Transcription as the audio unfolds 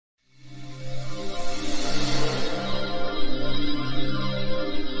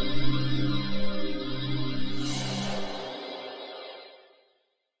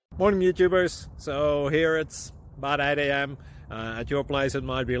Morning YouTubers. So here it's about 8 a.m. At your place it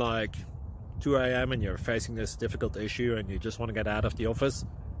might be like 2 a.m. and you're facing this difficult issue and you just want to get out of the office.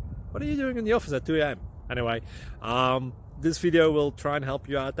 What are you doing in the office at 2 a.m.? Anyway, this video will try and help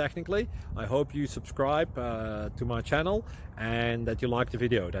you out technically. I hope you subscribe to my channel and that you like the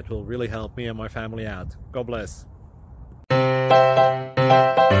video. That will really help me and my family out. God bless.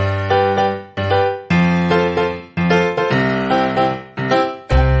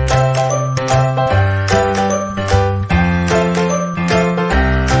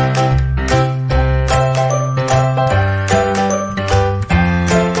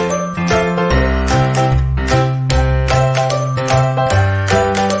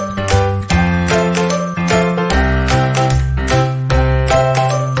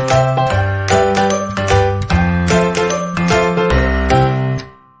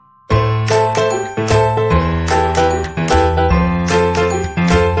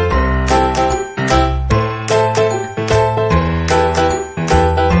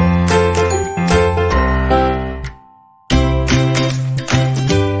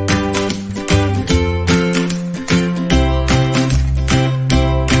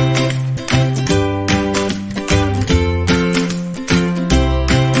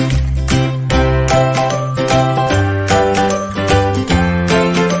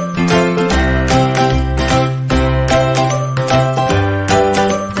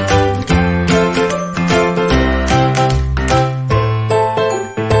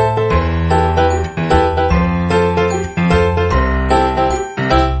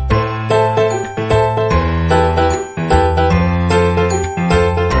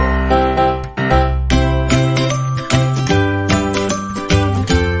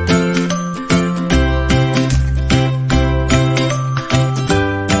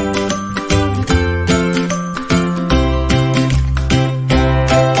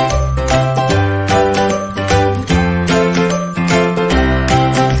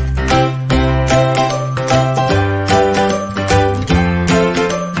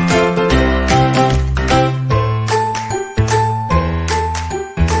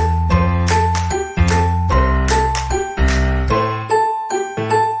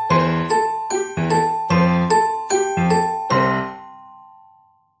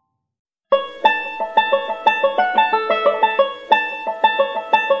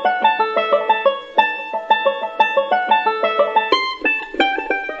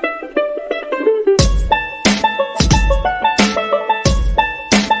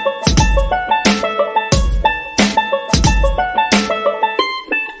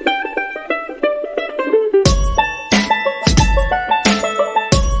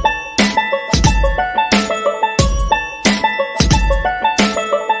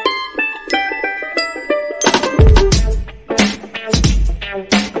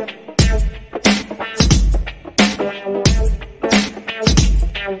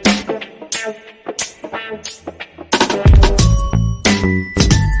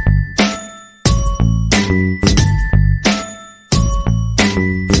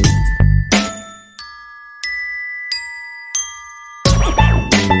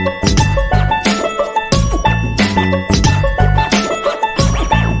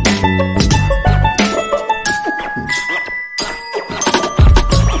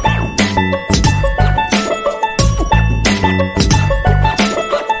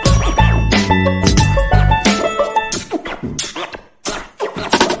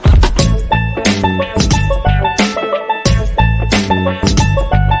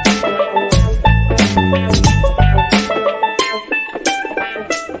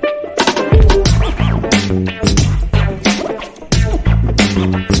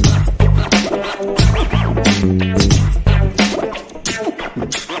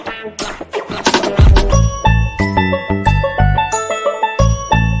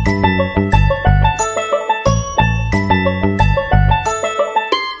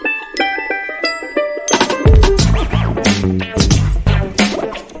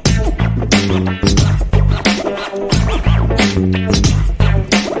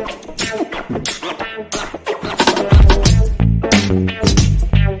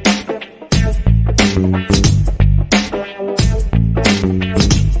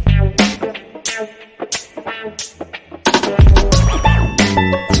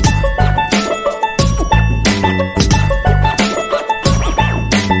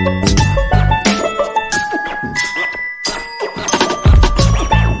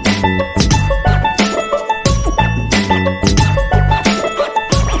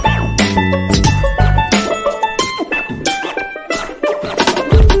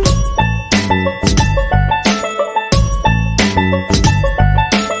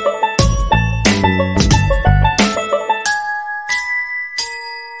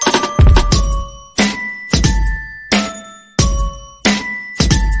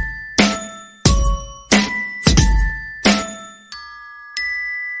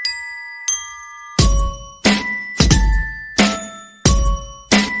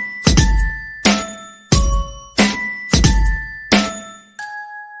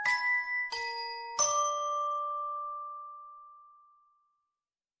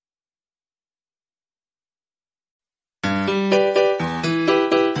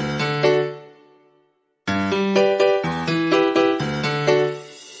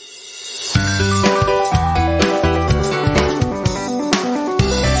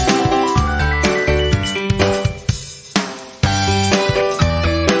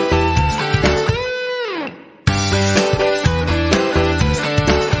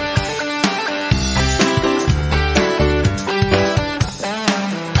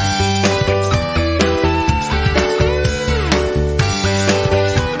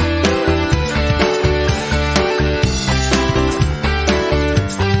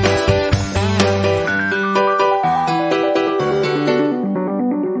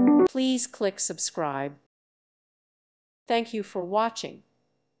 Please click subscribe. Thank you for watching.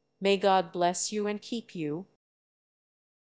 May God bless you and keep you.